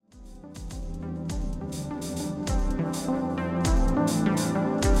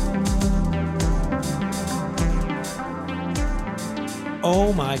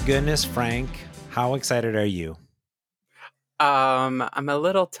Oh my goodness, Frank. How excited are you? I'm a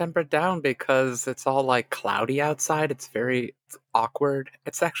little tempered down because it's all like cloudy outside. It's awkward.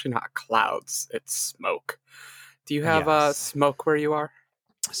 It's actually not clouds, it's smoke. Do you have Yes. smoke where you are?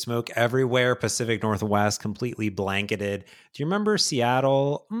 Smoke everywhere, Pacific Northwest, completely blanketed. Do you remember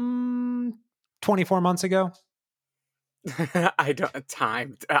Seattle 24 months ago? I don't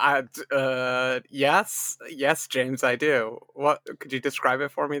time. Yes, James, I do. What could you describe it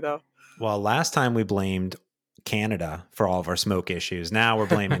for me though? Well, last time we blamed Canada for all of our smoke issues. Now we're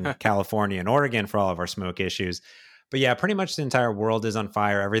blaming California and Oregon for all of our smoke issues. But yeah, pretty much the entire world is on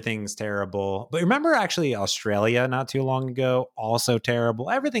fire. Everything's terrible. But remember, actually, Australia not too long ago, also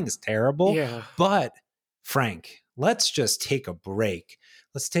terrible. Everything's terrible. Yeah, But Frank, let's just take a break.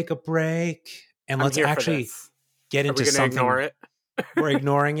 Let's take a break and I'm let's here for actually this. get Are we into gonna ignore something. it? We're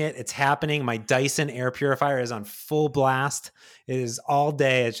ignoring it. It's happening. My Dyson air purifier is on full blast. It is all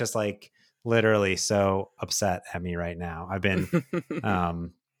day. It's just like literally so upset at me right now. I've been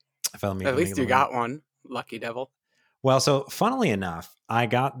um At let me least you let me got one, lucky devil. well, so funnily enough, I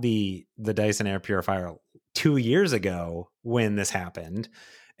got the Dyson air purifier 2 years ago when this happened,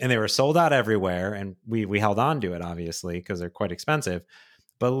 and they were sold out everywhere. And we held on to it obviously because they're quite expensive.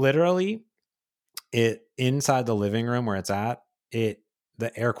 But literally, it inside the living room where it's at,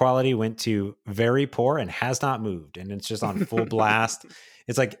 the air quality went to very poor and has not moved, and it's just on full blast.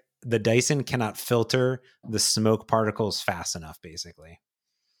 It's like the Dyson cannot filter the smoke particles fast enough, basically.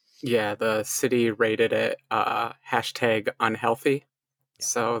 Yeah, the city rated it hashtag unhealthy. Yeah.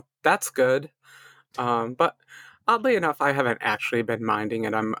 So that's good. But oddly enough, I haven't actually been minding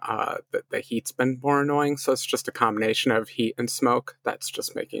it. The heat's been more annoying, so it's just a combination of heat and smoke that's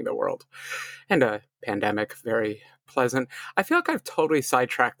just making the world and a pandemic very pleasant. I feel like I've totally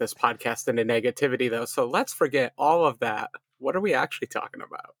sidetracked this podcast into negativity though, so let's forget all of that. What are we actually talking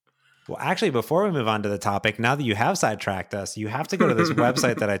about? Well, actually, before we move on to the topic, now that you have sidetracked us, you have to go to this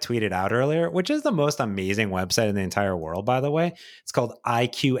website that I tweeted out earlier, which is the most amazing website in the entire world, by the way. It's called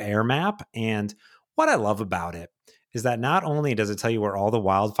IQ Air Map. And what I love about it is that not only does it tell you where all the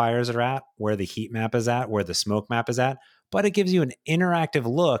wildfires are at, where the heat map is at, where the smoke map is at, but it gives you an interactive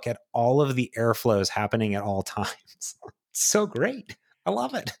look at all of the airflows happening at all times. It's so great. I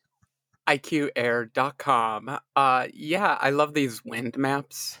love it. IQAir.com. Yeah, I love these wind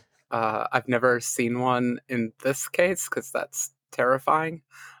maps. I've never seen one in this case because that's terrifying.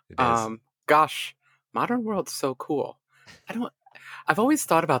 It is. Gosh, modern world's so cool. I don't. I've always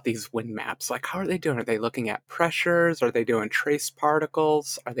thought about these wind maps. Like, how are they doing? Are they looking at pressures? Are they doing trace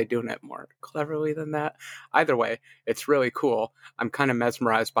particles? Are they doing it more cleverly than that? Either way, it's really cool. I'm kind of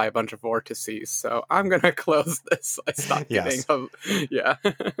mesmerized by a bunch of vortices, so I'm gonna close this. I stopped Yes. yeah.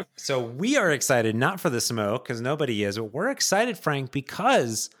 So we are excited, not for the smoke, because nobody is, but we're excited, Frank,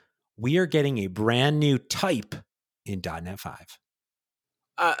 because we are getting a brand new type in .NET 5.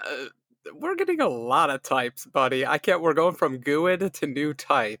 uh, we're getting a lot of types, buddy. I can't. We're going from GUID to new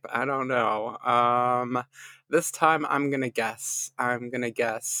type. I don't know. This time I'm gonna guess.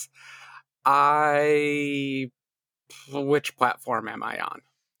 I. Which platform am I on?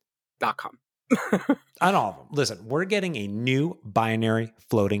 .com. On all of them. Listen, we're getting a new binary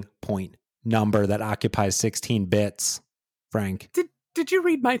floating point number that occupies 16 bits, Frank. Did you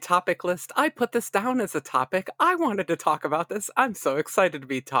read my topic list? I put this down as a topic. I wanted to talk about this. I'm so excited to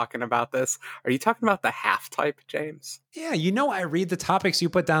be talking about this. Are you talking about the half type, James? Yeah, I read the topics you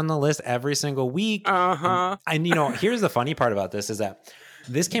put down the list every single week. Uh-huh. And here's the funny part about this is that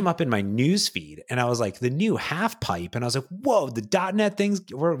this came up in my news feed, and I was like, the new half pipe. And I was like, whoa, the .NET things,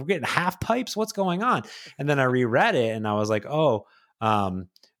 we're getting half pipes? What's going on? And then I reread it, and I was like, oh, no,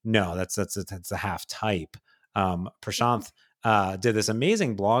 that's a half type. Prashanth did this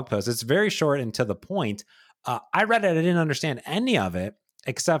amazing blog post. It's very short and to the point. I read it. I didn't understand any of it,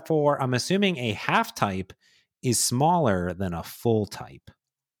 except for I'm assuming a half type is smaller than a full type.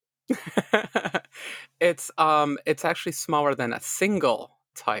 It's actually smaller than a single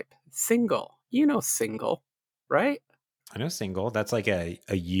type. Single. You know single, right? I know single. That's like a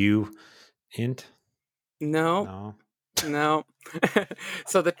U int. No. No. No.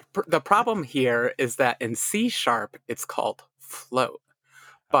 So the problem here is that in C# it's called float.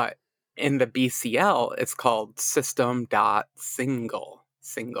 But in the BCL it's called system.single.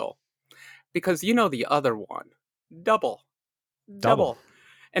 Single. Because you know the other one. Double. Double.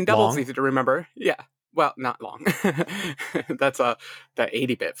 And double's Long. easy to remember. Yeah. Well, not long. That's the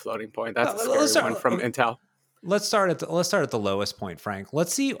 80-bit floating point. That's a scary one from Intel. Let's start at the lowest point, Frank.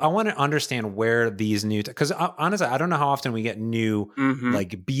 Let's see. I want to understand where these new, because honestly, I don't know how often we get new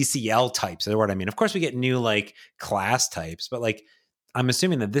like BCL types. Is what I mean. Of course, we get new like class types, but like I'm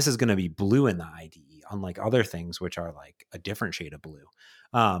assuming that this is going to be blue in the IDE, unlike other things, which are like a different shade of blue.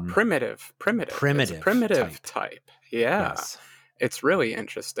 Primitive. It's a primitive type. Yeah. Yes. It's really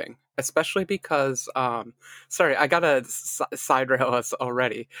interesting, especially because, sorry, I got to side rail us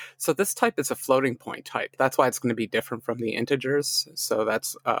already. So this type is a floating point type. That's why it's going to be different from the integers. So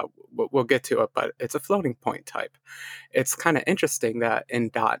that's, we'll get to it, but it's a floating point type. It's kind of interesting that in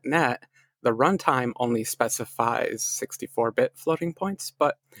 .NET, the runtime only specifies 64-bit floating points,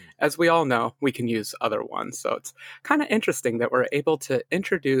 but as we all know, we can use other ones. So it's kind of interesting that we're able to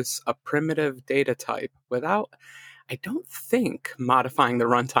introduce a primitive data type without, I don't think, modifying the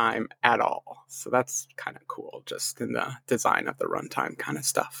runtime at all. So that's kind of cool, just in the design of the runtime kind of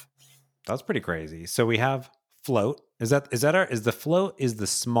stuff. That's pretty crazy. So we have float. Is the float is the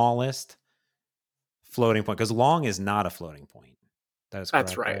smallest floating point? Because long is not a floating point. That's correct,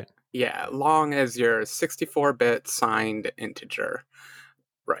 That's right. Yeah, long as your 64-bit signed integer.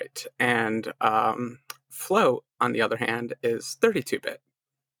 Right. And float, on the other hand, is 32-bit.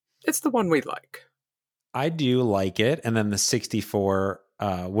 It's the one we like. I do like it. And then the 64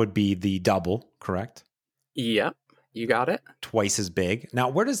 would be the double, correct? Yep, you got it. Twice as big. Now,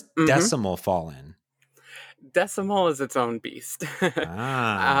 where does decimal fall in? Decimal is its own beast.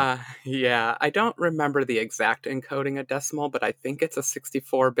 Yeah, I don't remember the exact encoding of decimal, but I think it's a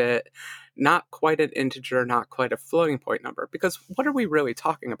 64-bit, not quite an integer, not quite a floating point number. Because what are we really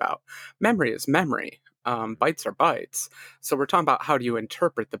talking about? Memory is memory. Bytes are bytes. So we're talking about how do you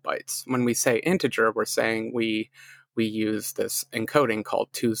interpret the bytes. When we say integer, we're saying we use this encoding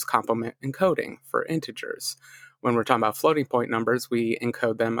called 2's complement encoding for integers. When we're talking about floating point numbers, we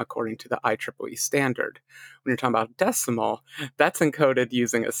encode them according to the IEEE standard. When you're talking about decimal, that's encoded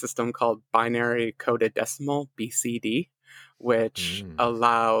using a system called binary coded decimal, BCD, which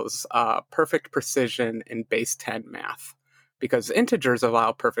allows perfect precision in base 10 math. Because integers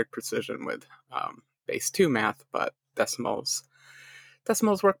allow perfect precision with base 2 math, but decimals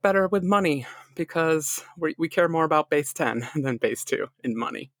work better with money because we care more about base 10 than base 2 in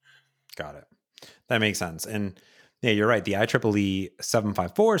money. Got it. That makes sense. And yeah, you're right. The IEEE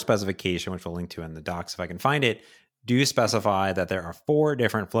 754 specification, which we'll link to in the docs if I can find it, do specify that there are 4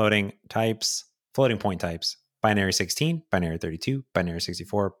 different floating point types: binary 16, binary 32, binary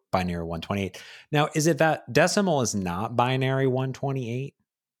 64, binary 128. Now, is it that decimal is not binary 128?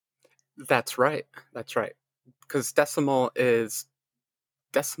 That's right. Because decimal is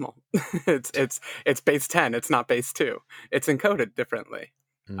decimal. it's base 10. It's not base 2. It's encoded differently.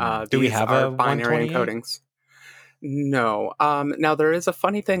 Do we have a binary encodings? No. Now, there is a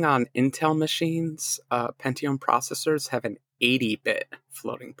funny thing on Intel machines. Pentium processors have an 80-bit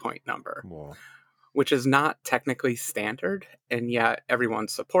floating point number, which is not technically standard, and yet everyone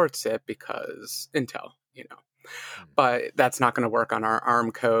supports it because Intel, But that's not going to work on our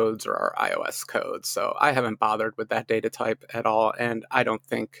ARM codes or our iOS codes, so I haven't bothered with that data type at all, and I don't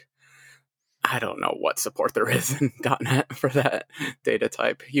know what support there is in .NET for that data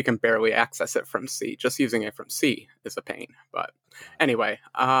type. You can barely access it from C. Just using it from C is a pain. But anyway,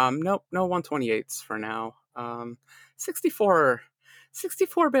 no 128s for now.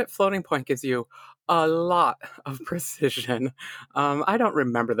 64-bit floating point gives you a lot of precision. I don't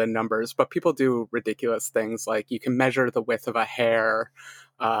remember the numbers, but people do ridiculous things like you can measure the width of a hair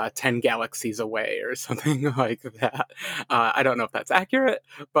 10 galaxies away or something like that. I don't know if that's accurate,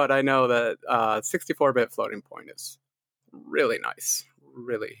 but I know that 64-bit floating point is really nice,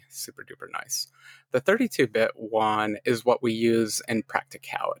 really super duper nice. The 32-bit one is what we use in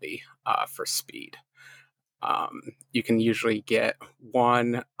practicality for speed. You can usually get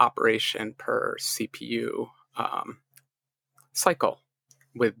one operation per CPU cycle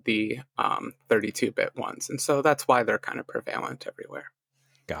with the 32-bit ones. And so that's why they're kind of prevalent everywhere.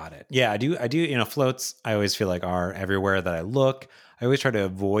 Got it. Yeah, I do. Floats, I always feel like are everywhere that I look. I always try to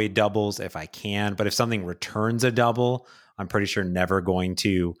avoid doubles if I can, but if something returns a double, I'm pretty sure never going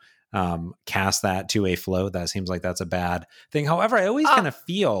to cast that to a float. That seems like that's a bad thing. However, I always kind of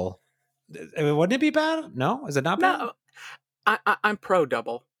feel, wouldn't it be bad? No? Is it not bad? No, I'm pro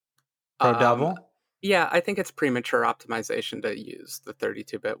double. Pro double? Yeah, I think it's premature optimization to use the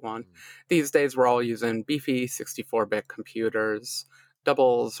 32-bit one. These days, we're all using beefy 64-bit computers.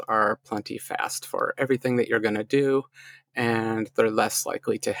 Doubles are plenty fast for everything that you're going to do, and they're less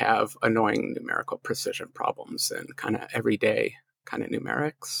likely to have annoying numerical precision problems and kind of everyday kind of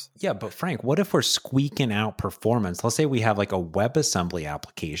numerics. Yeah, but Frank, what if we're squeaking out performance? Let's say we have like a WebAssembly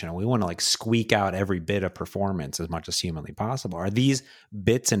application and we want to like squeak out every bit of performance as much as humanly possible. Are these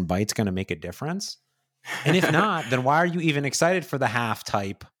bits and bytes going to make a difference? And if not, then why are you even excited for the half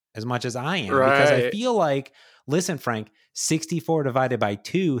type as much as I am? Right. Because I feel like listen, Frank, 64 divided by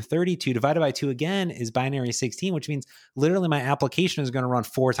 2, 32 divided by 2 again is binary 16, which means literally my application is going to run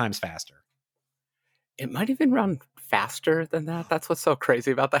 4 times faster. It might even run faster than that. That's what's so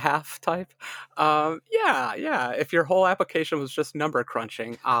crazy about the half type. Yeah. If your whole application was just number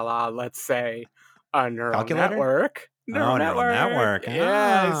crunching, a la, let's say, a neural Calculator? network. Neural network.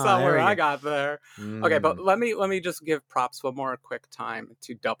 Yeah, you saw there where we I go. got there. Okay, but let me just give props one more quick time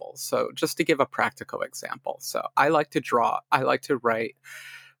to double. So just to give a practical example. So I like to write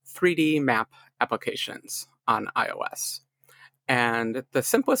 3D map applications on iOS. And the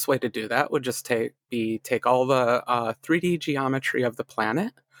simplest way to do that would just take all the 3D geometry of the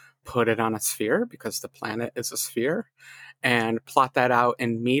planet, put it on a sphere because the planet is a sphere, and plot that out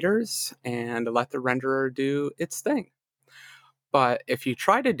in meters and let the renderer do its thing. But if you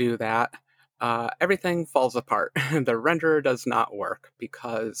try to do that, everything falls apart. The renderer does not work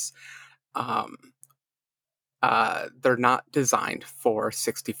because um, they're not designed for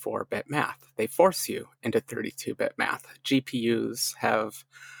 64-bit math. They force you into 32-bit math. GPUs have,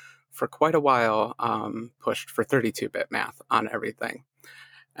 for quite a while, pushed for 32-bit math on everything.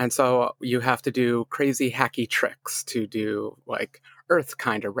 And so you have to do crazy hacky tricks to do like Earth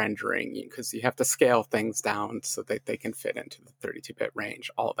kind of rendering because you have to scale things down so that they can fit into the 32-bit range,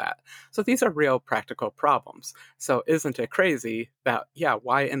 all that. So these are real practical problems. So isn't it crazy that,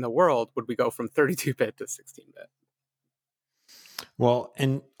 why in the world would we go from 32-bit to 16-bit? Well,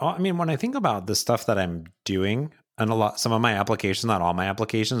 and I mean, when I think about the stuff that I'm doing, and some of my applications, not all my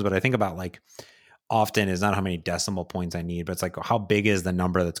applications, but I think about like often is not how many decimal points I need, but it's like how big is the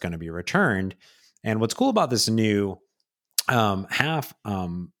number that's going to be returned. And what's cool about this new half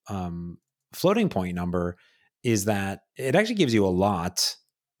floating point number is that it actually gives you a lot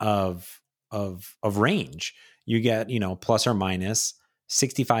of range. You get, plus or minus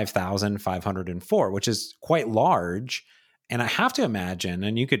 65,504, which is quite large. And I have to imagine,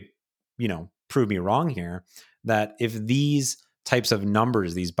 and you could, prove me wrong here, that if these types of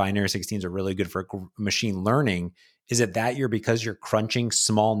numbers, these binary 16s, are really good for machine learning, is it that because you're crunching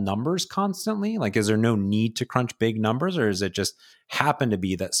small numbers constantly? Like, is there no need to crunch big numbers, or is it just happen to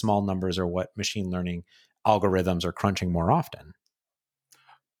be that small numbers are what machine learning algorithms are crunching more often?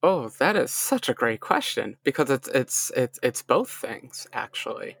 Oh, that is such a great question because it's both things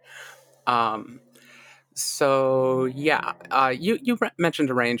actually. Um, you mentioned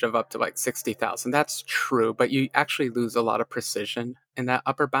a range of up to like 60,000. That's true, but you actually lose a lot of precision in that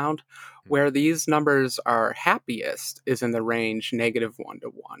upper bound. Where these numbers are happiest is in the range -1 to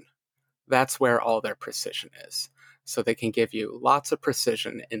 1. That's where all their precision is. So they can give you lots of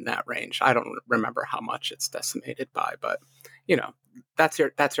precision in that range. I don't remember how much it's decimated by, but that's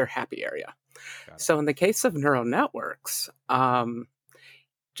your happy area. So in the case of neural networks,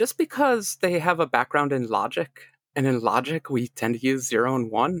 just because they have a background in logic, and in logic we tend to use 0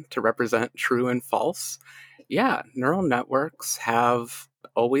 and 1 to represent true and false, neural networks have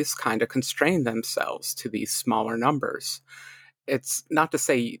always kind of constrained themselves to these smaller numbers. It's not to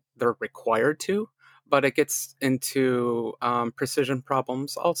say they're required to, but it gets into precision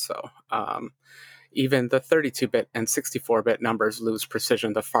problems also. Even the 32-bit and 64-bit numbers lose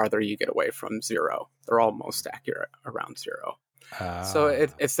precision the farther you get away from 0. They're almost accurate around 0. So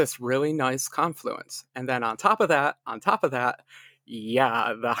it's this really nice confluence. And then on top of that,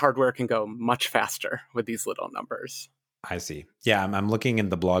 the hardware can go much faster with these little numbers. I see. Yeah, I'm looking in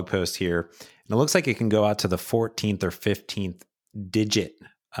the blog post here, and it looks like it can go out to the 14th or 15th digit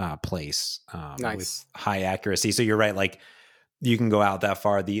place Nice. with high accuracy. So you're right, like you can go out that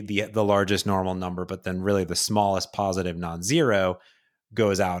far, the largest normal number, but then really the smallest positive non-zero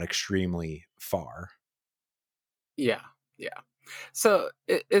goes out extremely far. Yeah. So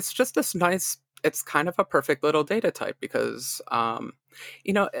it's just this nice, it's kind of a perfect little data type because, I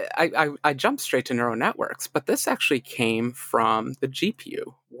jumped straight to neural networks, but this actually came from the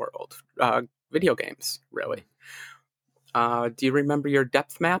GPU world, video games, really. Do you remember your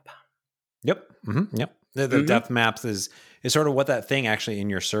depth map? Yep. Mm-hmm. Yep. The depth maps is sort of what that thing actually in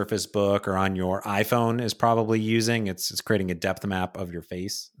your Surface Book or on your iPhone is probably using. It's creating a depth map of your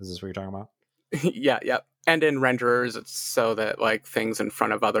face. Is this what you're talking about? Yeah. And in renderers, it's so that like things in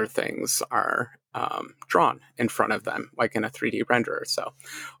front of other things are drawn in front of them, like in a 3D renderer. So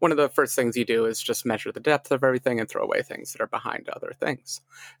one of the first things you do is just measure the depth of everything and throw away things that are behind other things.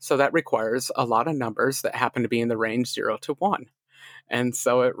 So that requires a lot of numbers that happen to be in the range 0 to 1. And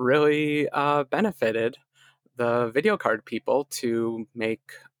so it really benefited the video card people to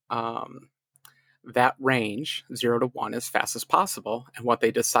make that range 0 to 1 as fast as possible. And what they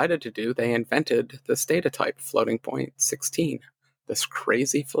decided to do, they invented this data type, floating point 16, this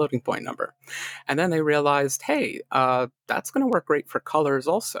crazy floating point number. And then they realized, hey, that's going to work great for colors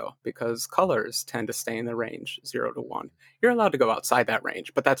also, because colors tend to stay in the range 0 to 1. You're allowed to go outside that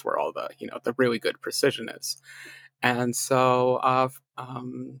range, but that's where all the, the really good precision is. And so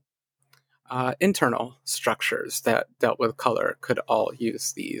internal structures that dealt with color could all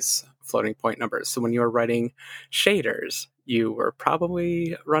use these floating point numbers. So when you were writing shaders, you were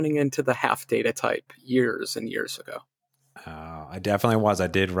probably running into the half data type years and years ago. I definitely was. I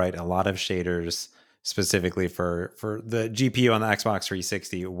did write a lot of shaders specifically for the GPU on the Xbox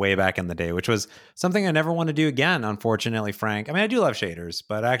 360 way back in the day, which was something I never want to do again, unfortunately, Frank. I mean, I do love shaders,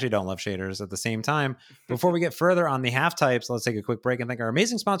 but I actually don't love shaders at the same time. Before we get further on the half types, let's take a quick break and thank our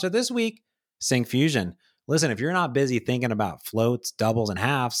amazing sponsor this week, Syncfusion. Listen, if you're not busy thinking about floats, doubles, and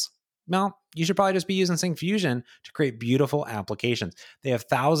halves, well, you should probably just be using Syncfusion to create beautiful applications. They have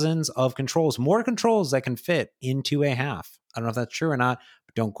thousands of controls, more controls that can fit into a half. I don't know if that's true or not,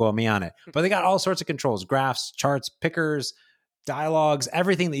 but don't quote me on it. But they got all sorts of controls, graphs, charts, pickers, dialogues,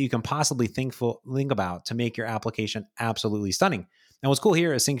 everything that you can possibly think about to make your application absolutely stunning. And what's cool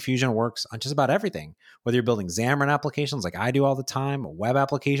here is Syncfusion works on just about everything. Whether you're building Xamarin applications like I do all the time, web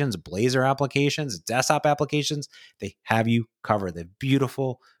applications, Blazor applications, desktop applications, they have you covered. They're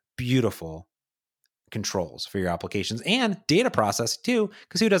beautiful controls for your applications and data processing too,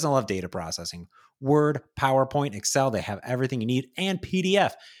 because who doesn't love data processing? Word, PowerPoint, Excel, they have everything you need, and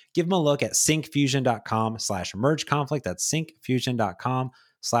PDF. Give them a look at syncfusion.com/mergeconflict. That's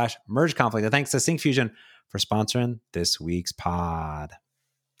syncfusion.com/mergeconflict. And thanks to Syncfusion for sponsoring this week's pod.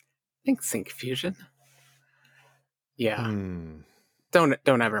 Thanks, Syncfusion. Yeah. Don't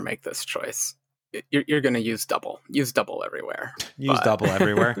ever make this choice. You're going to use double. Use double everywhere. Double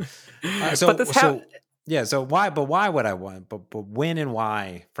everywhere. So why? But why would I want? But when and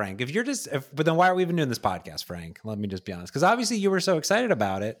why, Frank? But then why are we even doing this podcast, Frank? Let me just be honest, because obviously you were so excited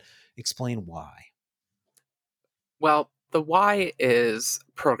about it. Explain why. Well, the why is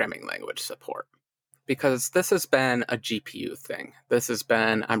programming language support. Because this has been a GPU thing. This has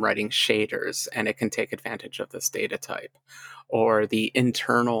been, I'm writing shaders and it can take advantage of this data type. Or the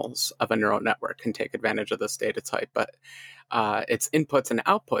internals of a neural network can take advantage of this data type. But its inputs and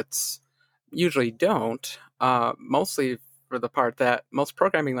outputs usually don't, mostly for the part that most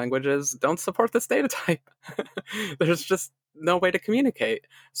programming languages don't support this data type. There's just no way to communicate.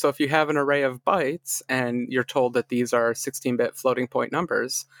 So if you have an array of bytes and you're told that these are 16-bit floating point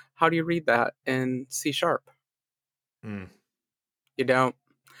numbers, how do you read that in C#? You don't.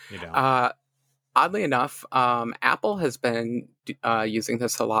 Oddly enough, Apple has been using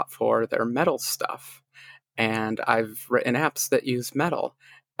this a lot for their Metal stuff. And I've written apps that use Metal,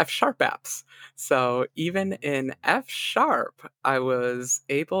 F# apps. So even in F#, I was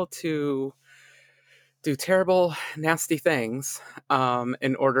able to do terrible, nasty things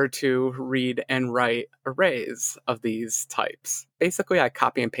in order to read and write arrays of these types. Basically, I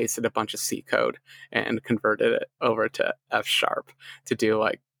copy and pasted a bunch of C code and converted it over to F# to do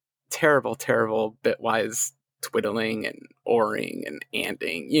like terrible bitwise twiddling and oring and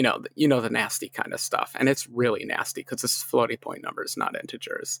anding, you know the nasty kind of stuff. And it's really nasty because it's floating point numbers, not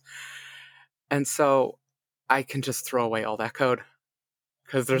integers. And so I can just throw away all that code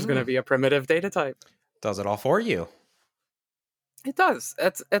because there's going to be a primitive data type. Does it all for you. It does.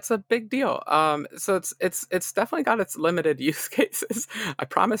 It's a big deal. So it's definitely got its limited use cases. I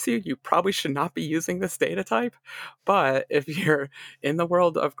promise you probably should not be using this data type. But if you're in the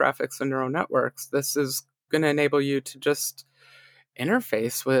world of graphics and neural networks, this is going to enable you to just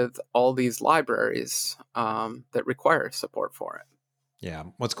interface with all these libraries that require support for it. Yeah.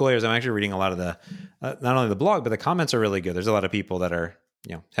 What's cool here is I'm actually reading a lot of the, not only the blog, but the comments are really good. There's a lot of people that are,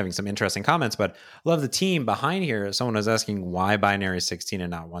 having some interesting comments, but I love the team behind here. Someone was asking why binary 16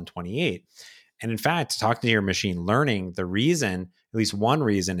 and not 128. And in fact, talking to your machine learning, the reason, at least one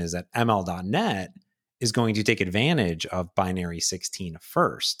reason, is that ML.NET is going to take advantage of binary 16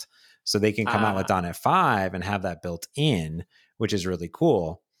 first. So they can come out with .NET 5 and have that built in, which is really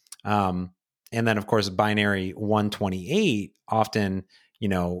cool. And then, of course, binary 128, often,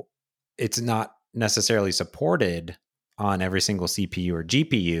 it's not necessarily supported on every single CPU or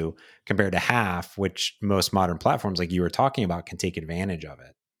GPU compared to half, which most modern platforms like you were talking about can take advantage of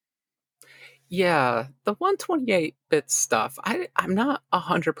it. Yeah, the 128-bit stuff, I'm not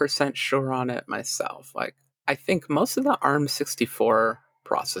 100% sure on it myself. Like, I think most of the ARM64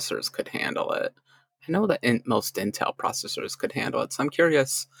 processors could handle it. I know that most Intel processors could handle it, so I'm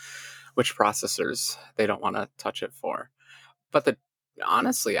curious which processors they don't want to touch it for. But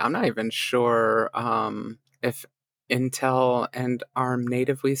honestly, I'm not even sure if Intel and ARM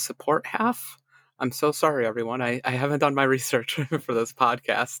natively support half. I'm so sorry, everyone. I haven't done my research for this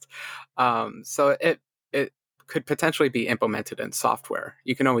podcast. So it could potentially be implemented in software.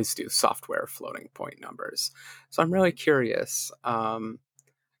 You can always do software floating point numbers. So I'm really curious,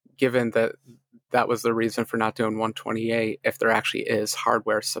 given that that was the reason for not doing 128, if there actually is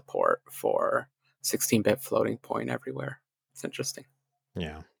hardware support for 16-bit floating point everywhere. It's interesting.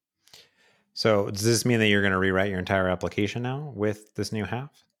 Yeah. So does this mean that you're going to rewrite your entire application now with this new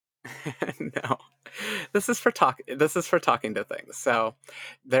half? No, this is for talking to things. So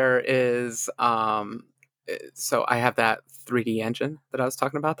there is so I have that 3D engine that I was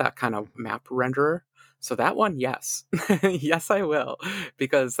talking about, that kind of map renderer. So that one, yes. Yes, I will,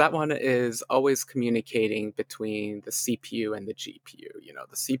 because that one is always communicating between the CPU and the GPU. You know,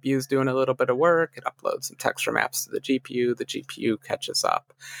 the CPU is doing a little bit of work, it uploads some texture maps to the GPU catches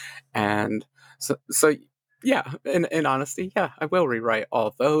up. And so yeah, in honesty, yeah, I will rewrite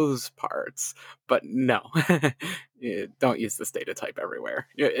all those parts, but no, don't use this data type everywhere.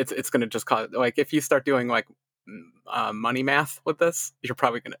 It's going to just cause, like, if you start doing like money math with this, you're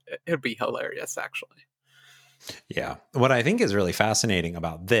probably going to, it'd be hilarious, actually. Yeah. What I think is really fascinating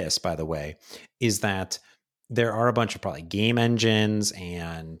about this, by the way, is that there are a bunch of probably game engines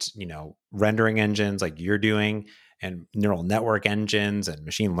and, rendering engines like you're doing, and neural network engines and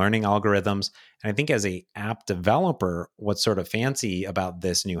machine learning algorithms. And I think as a app developer, what's sort of fancy about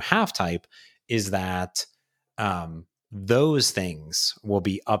this new half type is that those things will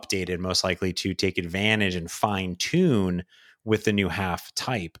be updated most likely to take advantage and fine tune with the new half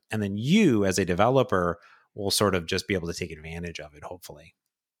type. And then you as a developer will sort of just be able to take advantage of it, hopefully.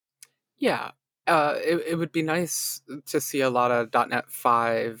 Yeah. It would be nice to see a lot of .NET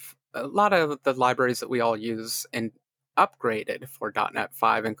 5, a lot of the libraries that we all use and upgraded for .NET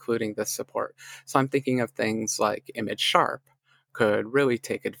 5, including this support. So I'm thinking of things like Image Sharp could really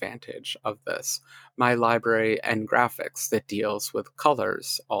take advantage of this. My library nGraphics that deals with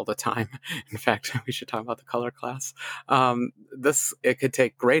colors all the time. In fact, we should talk about the color class. It could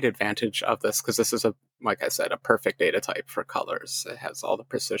take great advantage of this because this is like I said, a perfect data type for colors. It has all the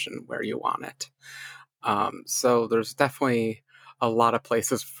precision where you want it. So there's definitely a lot of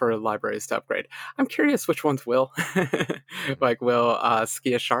places for libraries to upgrade. I'm curious which ones will. Like, will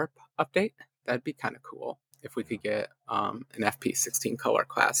Skia Sharp update? That'd be kind of cool if we could get an FP16 color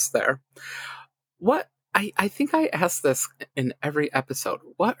class there. What I think I asked this in every episode.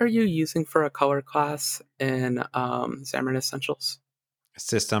 What are you using for a color class in Xamarin Essentials?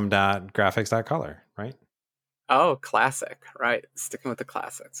 System.graphics.color, right? Oh, classic, right. Sticking with the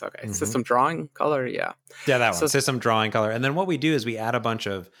classics. Okay. Mm-hmm. System drawing color, yeah. Yeah, that one. System drawing color. And then what we do is we add a bunch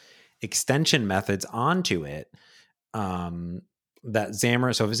of extension methods onto it. That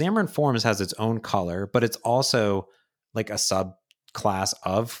Xamarin, so if Xamarin Forms has its own color, but it's also like a subclass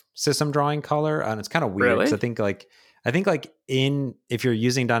of system drawing color, and it's kind of weird. Really? So I think if you're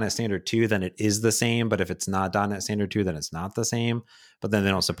using .NET Standard 2, then it is the same, but if it's not .NET Standard 2, then it's not the same. But then they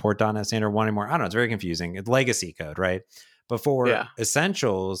don't support .NET Standard 1 anymore. I don't know. It's very confusing. It's legacy code, right? But for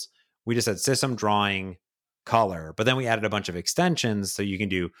Essentials, we just had system drawing color, but then we added a bunch of extensions so you can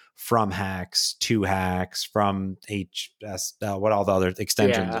do from hacks, to hacks, from HS, what all the other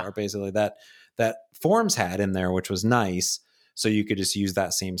extensions are basically that Forms had in there, which was nice. So you could just use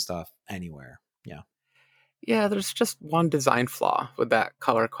that same stuff anywhere. Yeah, there's just one design flaw with that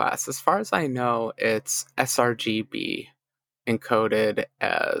color class. As far as I know, it's sRGB encoded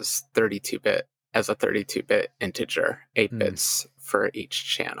as 32-bit, as a 32-bit integer, 8 bits for each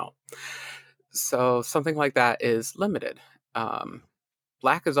channel. So something like that is limited.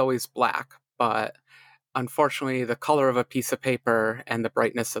 Black is always black, but unfortunately, the color of a piece of paper and the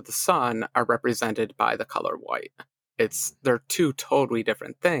brightness of the sun are represented by the color white. They're two totally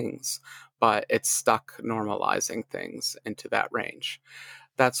different things, but it's stuck normalizing things into that range.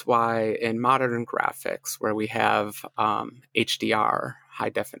 That's why in modern graphics, where we have HDR,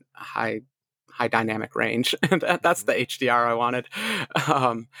 high dynamic range, that's the HDR I wanted.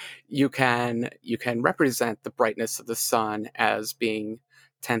 You can represent the brightness of the sun as being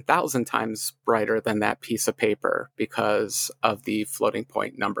 10,000 times brighter than that piece of paper because of the floating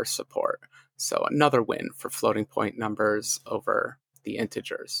point number support. So another win for floating point numbers over the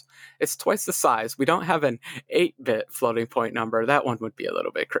integers. It's twice the size. We don't have an 8-bit floating point number. That one would be a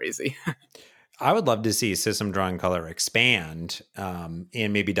little bit crazy. I would love to see system drawing color expand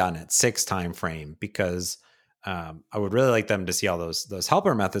in maybe .NET 6 timeframe, because I would really like them to see all those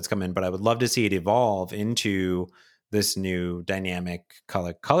helper methods come in, but I would love to see it evolve into this new dynamic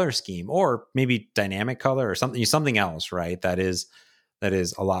color scheme, or maybe dynamic color or something else, right? That is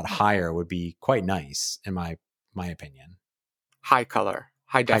a lot higher would be quite nice in my opinion. High color,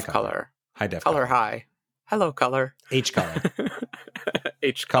 high def color. High def Color high. Hello, color. H color.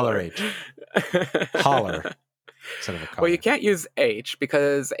 H Color color. H. Holler. Instead of a color. Well, you can't use H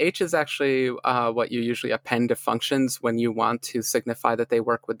because H is actually what you usually append to functions when you want to signify that they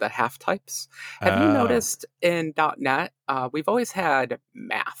work with the half types. Have you noticed in .NET, we've always had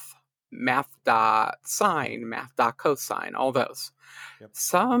math.sine, math.cosine, all those. Yep.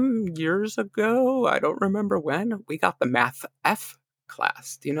 Some years ago, I don't remember when, we got the mathf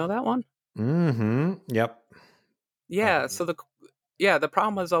class. Do you know that one? Mm-hmm. Yep. Yeah, so the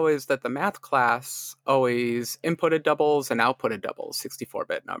problem was always that the math class always inputted doubles and outputted doubles,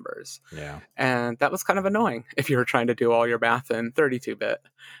 64-bit numbers. Yeah. And that was kind of annoying if you were trying to do all your math in 32-bit.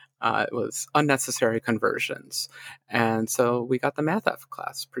 It was unnecessary conversions. And so we got the mathf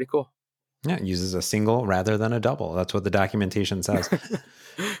class. Pretty cool. Yeah, it uses a single rather than a double. That's what the documentation says.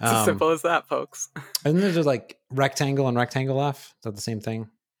 It's as simple as that, folks. Isn't there just like rectangle and rectangle F? Is that the same thing?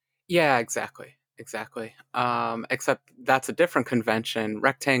 Yeah, exactly. Except that's a different convention.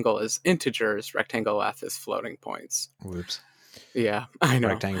 Rectangle is integers. Rectangle F is floating points. Whoops. Yeah, I know.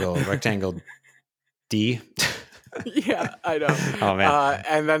 Rectangle D. Yeah, I know. Oh man.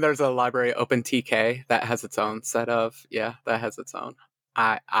 And then there's a library, OpenTK, that has its own set of, that has its own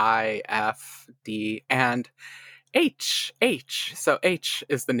I, F, D, and H. So H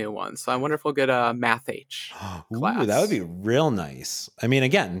is the new one. So I wonder if we'll get a Math H class. Ooh, that would be real nice. I mean,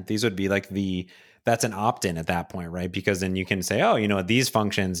 again, these would be like that's an opt-in at that point, right? Because then you can say, oh, you know what, these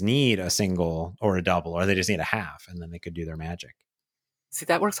functions need a single or a double, or they just need a half, and then they could do their magic. See,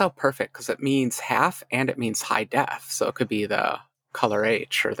 that works out perfect because it means half and it means high def. So it could be the color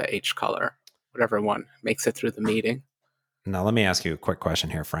H or the H color, whatever one makes it through the meeting. Now, let me ask you a quick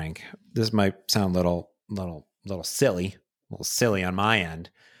question here, Frank. This might sound a little silly on my end.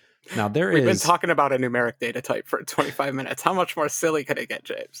 Now, We've been talking about a numeric data type for 25 minutes. How much more silly could it get,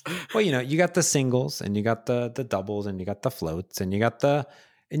 James? Well, you know, you got the singles and you got the doubles and you got the floats and you got the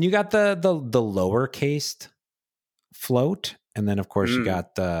lowercase float. And then of course you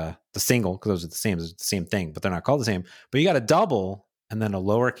got the single, because those are the same. It's the same thing, but they're not called the same. But you got a double and then a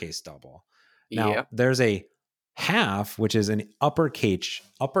lowercase double. Now there's a half, which is an uppercase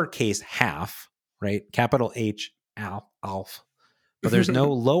half, right? Capital H alf. But there's no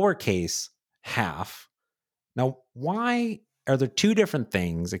lowercase half. Now, why are there two different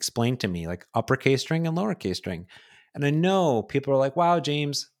things explained to me, like uppercase string and lowercase string? And I know people are like, wow,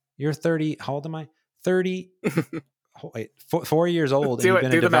 James, you're 30. How old am I? 30. Wait, 4 years old. And you've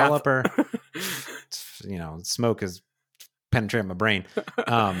been a developer. You know, smoke has penetrated my brain.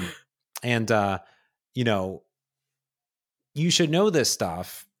 You know, you should know this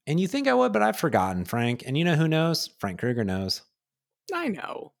stuff. And you think I would, but I've forgotten, Frank. And you know who knows? Frank Krueger knows. I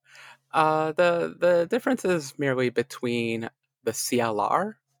know. The difference is merely between the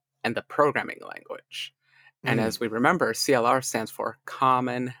CLR and the programming language. And as we remember, CLR stands for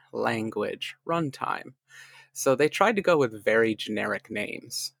Common Language Runtime. So they tried to go with very generic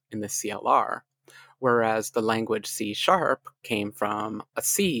names in the CLR, whereas the language C# came from a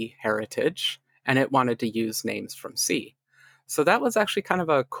C heritage, and it wanted to use names from C. So that was actually kind of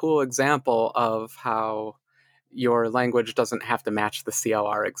a cool example of how your language doesn't have to match the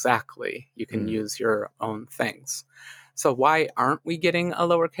CLR exactly. You can use your own things. So why aren't we getting a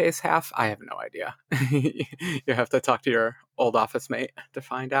lowercase half? I have no idea. You have to talk to your old office mate to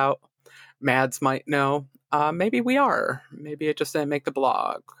find out. Mads might know. Maybe we are. Maybe it just didn't make the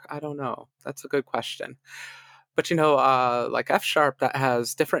blog. I don't know. That's a good question. But you know, like F#, that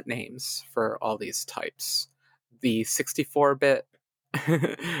has different names for all these types. The 64-bit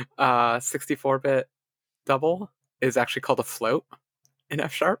double is actually called a float in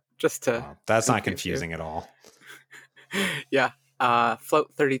F#, just to that's not confusing at all. Yeah.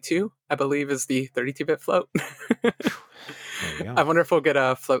 Float 32, I believe, is the 32-bit float. I wonder if we'll get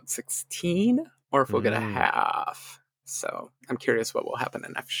a float 16 or if we'll get a half. So I'm curious what will happen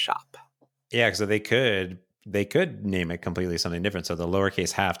in F#. Yeah, so they could name it completely something different. So the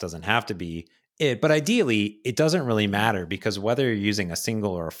lowercase half doesn't have to be it, but ideally it doesn't really matter, because whether you're using a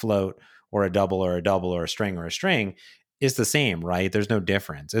single or a float or a double or a string is the same, right? There's no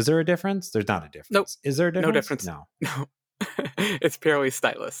difference. Is there a difference? There's not a difference. Nope. Is there a difference? No difference. No. It's purely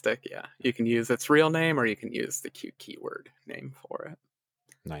stylistic. Yeah. You can use its real name or you can use the cute keyword name for it.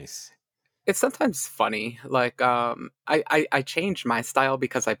 Nice. It's sometimes funny. Like, I change my style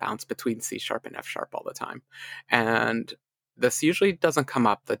because I bounce between C# and F# all the time. And this usually doesn't come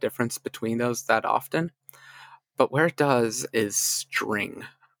up, the difference between those, that often. But where it does is string.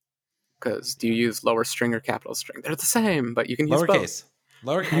 Because do you use lower string or capital string? They're the same, but you can use lowercase.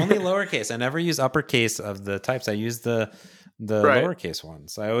 Both. Only lowercase. I never use uppercase of the types. I use the the Right. lowercase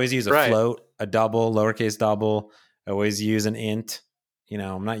ones. I always use a Right. float, a double, lowercase double. I always use an int.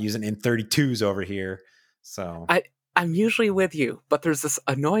 I'm not using int 32s over here. So I'm usually with you, but there's this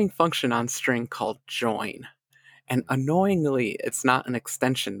annoying function on string called join. And annoyingly, it's not an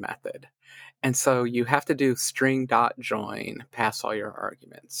extension method. And so you have to do string.join, pass all your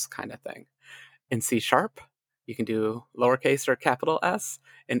arguments kind of thing. In C sharp, you can do lowercase or capital S.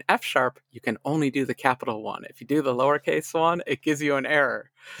 In F sharp, you can only do the capital one. If you do the lowercase one, it gives you an error.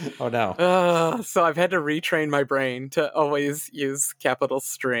 oh no. So I've had to retrain my brain to always use capital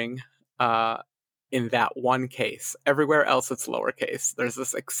string in that one case. Everywhere else, it's lowercase. There's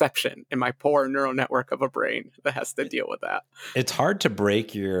this exception in my poor neural network of a brain that has to deal with that. It's hard to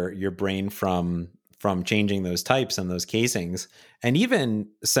break your brain from changing those types and those casings, and even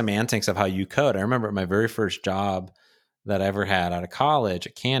semantics of how you code. I remember my very first job that I ever had out of college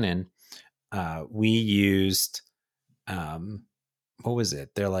at Canon, we used what was it?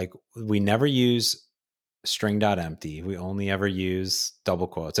 They're like, we never use string.empty. We only ever use double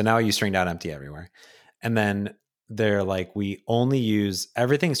quotes. And now I use string.empty everywhere. And then they're like, we only use,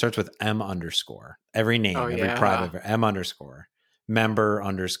 everything starts with M underscore. Every name, every private M underscore, member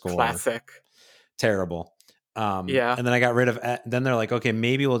underscore. Classic. Terrible. Yeah. And then I got rid of, then they're like, okay,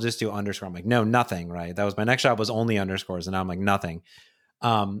 maybe we'll just do underscore. I'm like, no, nothing. Right. That was my next job was only underscores. And now I'm like, nothing.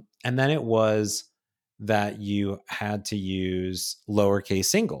 And then it was that you had to use lowercase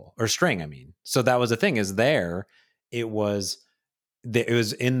single or string. I mean, so that was the thing is there, it was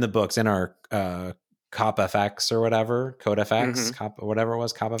in the books in our, CopFX or whatever, CodeFX, Cop, whatever it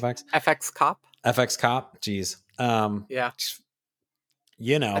was, CopFX. FX Cop? FX Cop, geez. Yeah.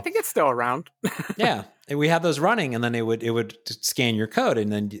 I think it's still around. Yeah. We had those running and then it would scan your code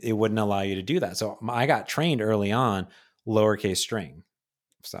and then it wouldn't allow you to do that. So I got trained early on lowercase string.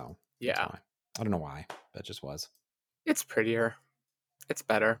 So yeah. I don't know why, that just was. It's prettier. It's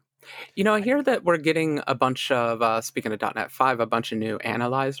better. I hear that we're getting a bunch of, speaking of .NET 5, a bunch of new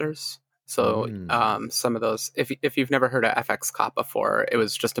analyzers. So some of those, if you've never heard of FX Cop before, it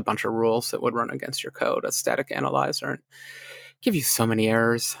was just a bunch of rules that would run against your code, a static analyzer, and give you so many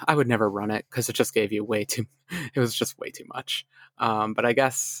errors. I would never run it because it just gave you it was just way too much. But I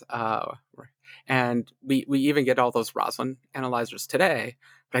guess, and we even get all those Roslyn analyzers today,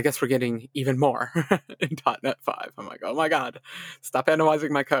 but I guess we're getting even more in .NET 5. I'm like, oh my God, stop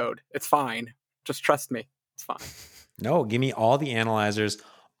analyzing my code. It's fine. Just trust me. It's fine. No, give me all the analyzers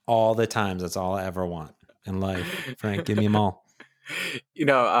all the times. That's all I ever want in life. Frank, give me them all.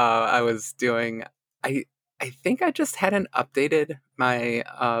 I was doing, I think I just hadn't updated my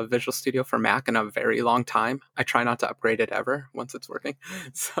Visual Studio for Mac in a very long time. I try not to upgrade it ever once it's working.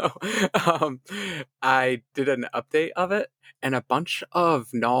 So I did an update of it, and a bunch of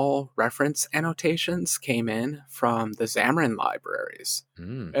null reference annotations came in from the Xamarin libraries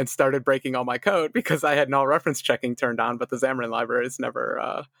and started breaking all my code because I had null reference checking turned on, but the Xamarin libraries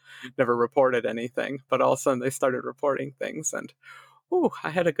never reported anything. But all of a sudden they started reporting things, and I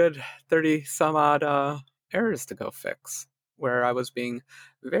had a good 30 some odd errors to go fix where I was being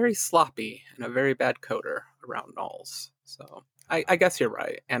very sloppy and a very bad coder around nulls. So I guess you're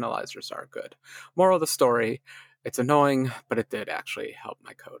right. Analyzers are good. Moral of the story, it's annoying, but it did actually help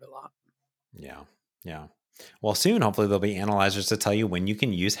my code a lot. Yeah. Yeah. Well, soon, hopefully there'll be analyzers to tell you when you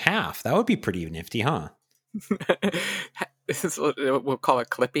can use half. That would be pretty nifty, huh? We'll call it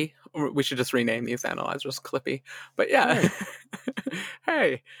Clippy. We should just rename these analyzers Clippy. But yeah,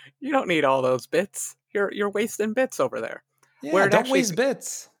 hey, you don't need all those bits. You're wasting bits over there. Yeah, don't waste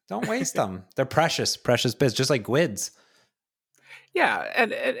bits. Don't waste them. They're precious bits, just like GUIDs. Yeah,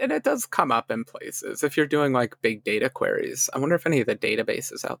 and it does come up in places. If you're doing like big data queries, I wonder if any of the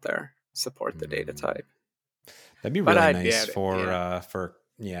databases out there support the data type. That'd be really nice for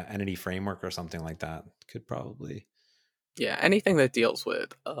Entity Framework or something like that. Could probably. Yeah, anything that deals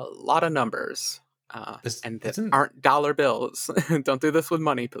with a lot of numbers and that aren't dollar bills. Don't do this with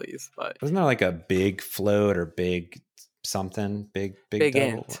money, please. But isn't there like a big float or big something? Big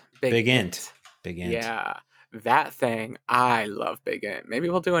int. Big int. Yeah. That thing, I love Big Int. Maybe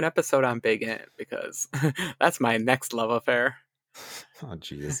we'll do an episode on Big Int because that's my next love affair. Oh,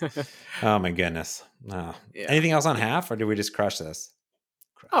 jeez. Oh, my goodness. Oh. Yeah. Anything else on half, or did we just crush this?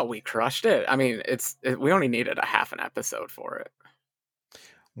 Oh, we crushed it. I mean, we only needed a half an episode for it.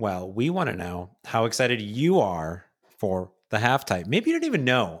 Well, we want to know how excited you are for the half type. Maybe you didn't even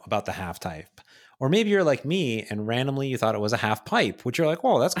know about the half type. Or maybe you're like me and randomly you thought it was a half pipe, which you're like,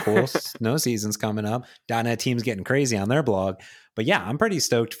 whoa, that's cool. Snow season's coming up. .NET team's getting crazy on their blog. But yeah, I'm pretty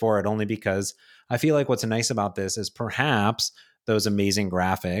stoked for it only because I feel like what's nice about this is perhaps those amazing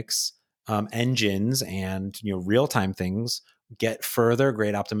graphics engines and real-time things get further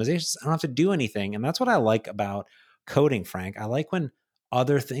great optimizations. I don't have to do anything. And that's what I like about coding, Frank. I like when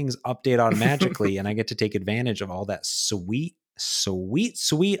other things update automatically and I get to take advantage of all that sweet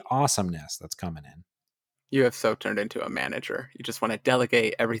awesomeness that's coming in. You have so turned into a manager. You just want to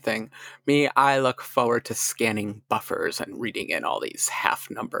delegate everything. Me, I look forward to scanning buffers and reading in all these half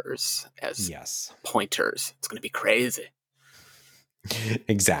numbers as pointers. It's going to be crazy.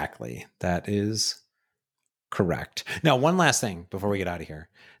 Exactly. That is correct. Now, one last thing before we get out of here.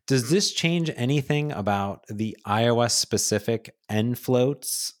 Does this change anything about the iOS specific N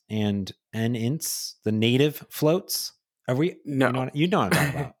floats and N ints, the native floats? Are we? No. You know what I'm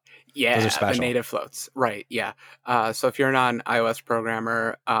talking about. Yeah, the native floats. Right, yeah. So if you're a non-iOS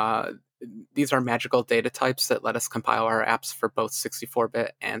programmer, these are magical data types that let us compile our apps for both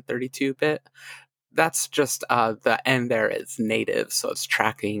 64-bit and 32-bit. That's just the N there is native, so it's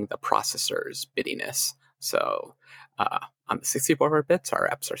tracking the processor's bittiness. So on the 64-bit bits, our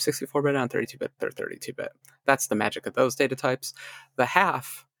apps are 64-bit, on 32-bit, they're 32-bit. That's the magic of those data types. The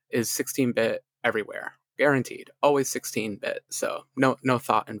half is 16-bit everywhere. Guaranteed, always 16-bit. So no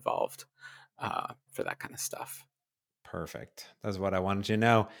thought involved for that kind of stuff. Perfect. That's what I wanted you to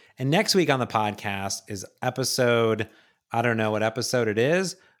know. And next week on the podcast is episode, I don't know what episode it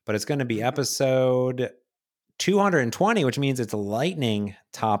is, but it's going to be episode 220, which means it's lightning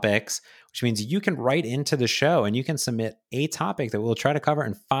topics, which means you can write into the show and you can submit a topic that we'll try to cover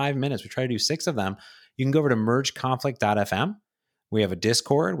in 5 minutes. We try to do 6 of them. You can go over to mergeconflict.fm. We have a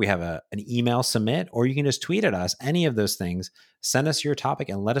Discord, we have an email submit, or you can just tweet at us, any of those things. Send us your topic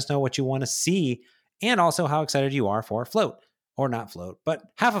and let us know what you want to see and also how excited you are for float, or not float, but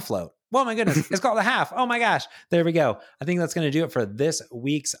half a float. Oh my goodness, it's called a half. Oh my gosh, there we go. I think that's going to do it for this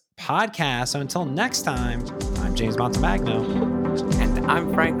week's podcast. So until next time, I'm James Montemagno. And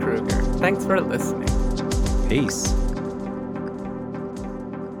I'm Frank Krueger. Thanks for listening. Peace.